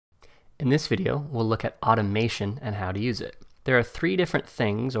In this video, we'll look at automation and how to use it. There are 3 different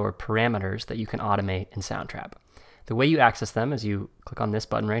things or parameters that you can automate in Soundtrap. The way you access them is you click on this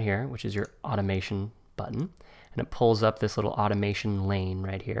button right here, which is your automation button, and it pulls up this little automation lane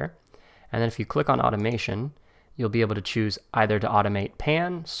right here. And then if you click on automation, you'll be able to choose either to automate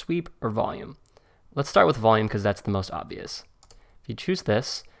pan, sweep, or volume. Let's start with volume because that's the most obvious. If you choose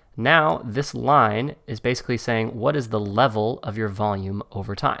this, now this line is basically saying what is the level of your volume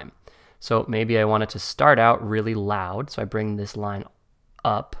over time. So maybe I want it to start out really loud, so I bring this line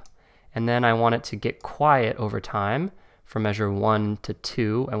up, and then I want it to get quiet over time. From measure 1 to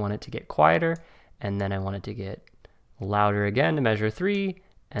 2, I want it to get quieter, and then I want it to get louder again to measure 3,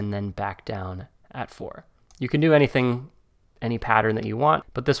 and then back down at 4. You can do anything, any pattern that you want,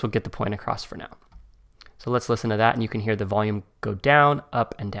 but this will get the point across for now. So let's listen to that, and you can hear the volume go down,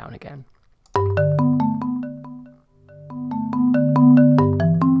 up, and down again.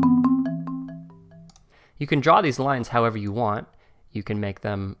 You can draw these lines however you want. You can make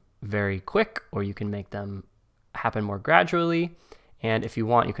them very quick, or you can make them happen more gradually. And if you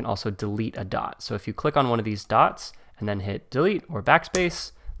want, you can also delete a dot. So if you click on one of these dots and then hit delete or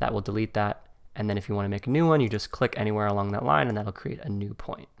backspace, that will delete that. And then if you want to make a new one, you just click anywhere along that line and that'll create a new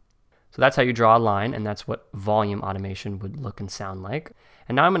point. So that's how you draw a line, and that's what volume automation would look and sound like.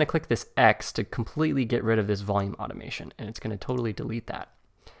 And now I'm going to click this X to completely get rid of this volume automation, and it's going to totally delete that.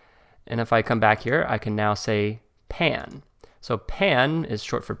 And if I come back here, I can now say pan. So pan is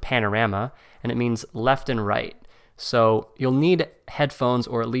short for panorama, and it means left and right. So you'll need headphones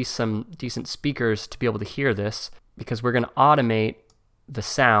or at least some decent speakers to be able to hear this, because we're going to automate the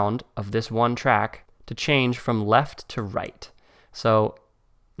sound of this one track to change from left to right. So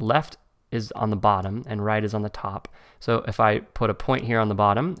left is on the bottom and right is on the top. So if I put a point here on the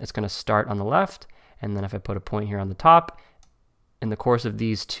bottom, it's going to start on the left, and then if I put a point here on the top, in the course of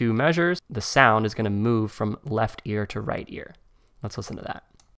these 2 measures, the sound is going to move from left ear to right ear. Let's listen to that.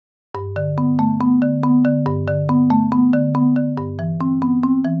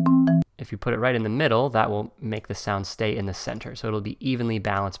 If you put it right in the middle, that will make the sound stay in the center. So it'll be evenly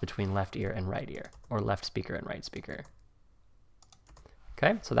balanced between left ear and right ear, or left speaker and right speaker.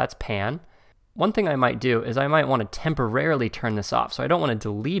 Okay, so that's pan. One thing I might do is I might want to temporarily turn this off. So I don't want to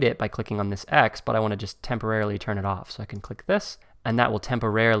delete it by clicking on this X, but I want to just temporarily turn it off. So I can click this, and that will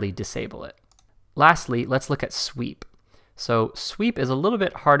temporarily disable it. Lastly, let's look at sweep. So sweep is a little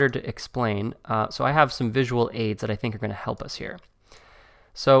bit harder to explain, so I have some visual aids that I think are going to help us here.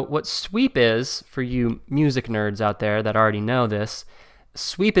 So what sweep is, for you music nerds out there that already know this,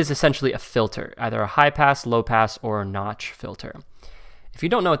 sweep is essentially a filter, either a high pass, low pass, or a notch filter. If you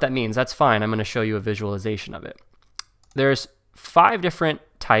don't know what that means, that's fine. I'm going to show you a visualization of it. There's 5 different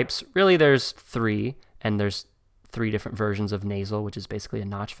types. Really, there's 3, and there's 3 different versions of nasal, which is basically a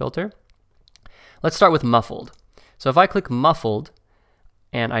notch filter. Let's start with muffled. So if I click muffled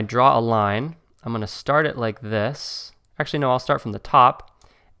and I draw a line, I'm going to start it like this. Actually, no, I'll start from the top,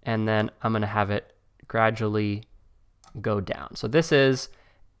 and then I'm going to have it gradually go down. So this is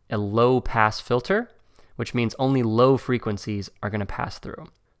a low pass filter, which means only low frequencies are going to pass through.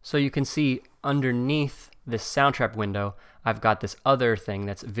 So you can see underneath this Soundtrap window, I've got this other thing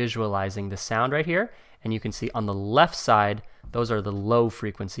that's visualizing the sound right here. And you can see on the left side, those are the low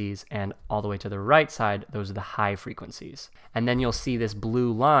frequencies, and all the way to the right side, those are the high frequencies. And then you'll see this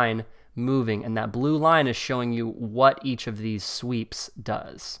blue line moving, and that blue line is showing you what each of these sweeps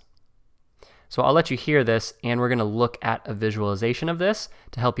does. So I'll let you hear this, and we're going to look at a visualization of this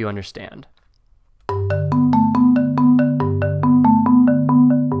to help you understand.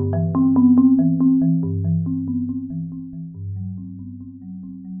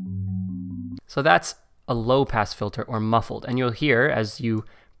 So that's a low pass filter, or muffled, and you'll hear as you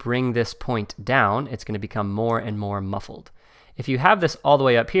bring this point down, it's going to become more and more muffled. If you have this all the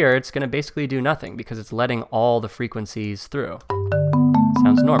way up here, it's going to basically do nothing because it's letting all the frequencies through.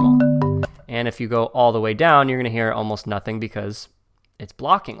 Sounds normal. And if you go all the way down, you're going to hear almost nothing because it's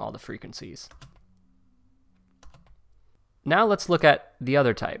blocking all the frequencies. Now let's look at the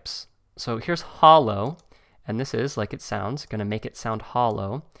other types. So here's hollow, and this is, like it sounds, going to make it sound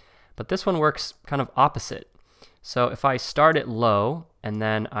hollow. But this one works kind of opposite. So if I start it low and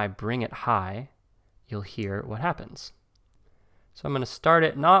then I bring it high, you'll hear what happens. So I'm going to start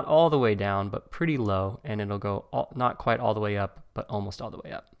it not all the way down, but pretty low, and it'll go not quite all the way up, but almost all the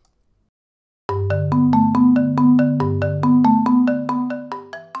way up.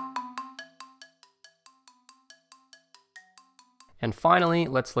 And finally,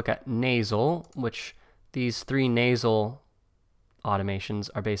 let's look at nasal, which these 3 nasal automations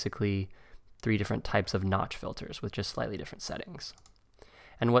are basically 3 different types of notch filters with just slightly different settings.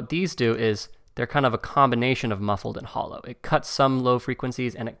 And what these do is they're kind of a combination of muffled and hollow. It cuts some low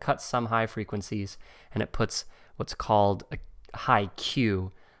frequencies and it cuts some high frequencies, and it puts what's called a high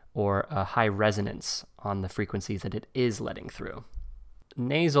Q, or a high resonance, on the frequencies that it is letting through.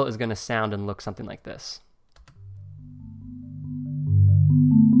 Nasal is going to sound and look something like this.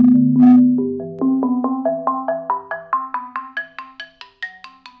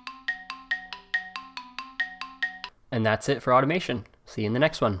 And that's it for automation. See you in the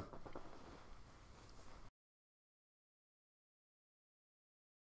next one.